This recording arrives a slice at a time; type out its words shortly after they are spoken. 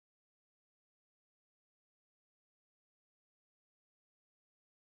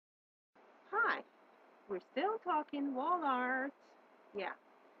We're still talking wall art. Yeah,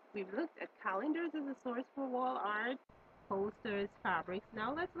 we've looked at calendars as a source for wall art, posters, fabrics.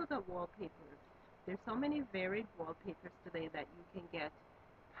 Now let's look at wallpapers. There's so many varied wallpapers today that you can get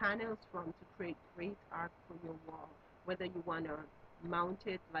panels from to create great art for your wall. Whether you want to mount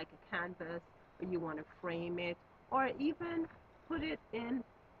it like a canvas, or you want to frame it, or even put it in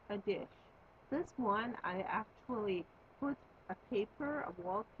a dish. This one, I actually put a paper, a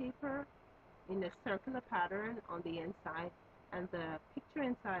wallpaper, in a circular pattern on the inside, and the picture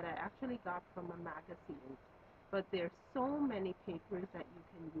inside I actually got from a magazine. But there's so many papers that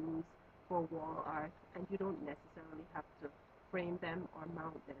you can use for wall art, and you don't necessarily have to frame them or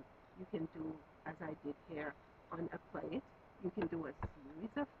mount them. You can do as I did here on a plate. You can do a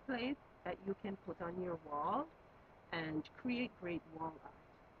series of plates that you can put on your wall and create great wall art.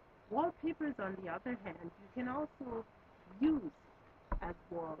 Wallpapers, on the other hand, you can also use as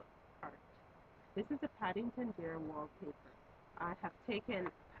wall art. This is a Paddington Bear wallpaper. I have taken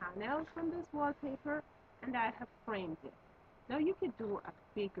panels from this wallpaper and I have framed it. Now you could do a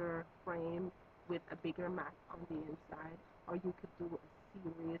bigger frame with a bigger mat on the inside, or you could do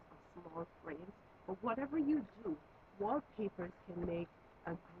a series of small frames. But whatever you do, wallpapers can make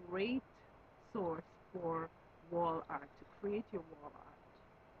a great source for wall art, to create your wall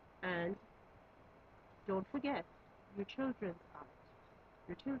art. And don't forget your children's art.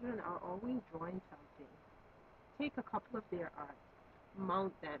 Your children are always drawing something. Take a couple of their art,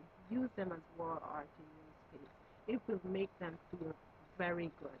 mount them, use them as wall art in your space. It will make them feel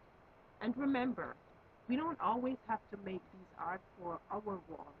very good. And remember, we don't always have to make these art for our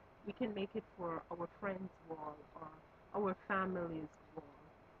wall. We can make it for our friend's wall or our family's wall.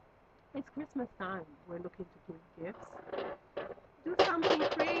 It's Christmas time. We're looking to give gifts. Do something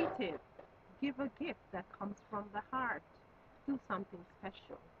creative. Give a gift that comes from the heart. Do something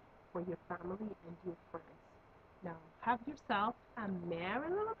special for your family and your friends. Now, have yourself a merry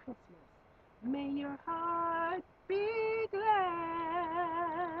little Christmas. May your heart be glad.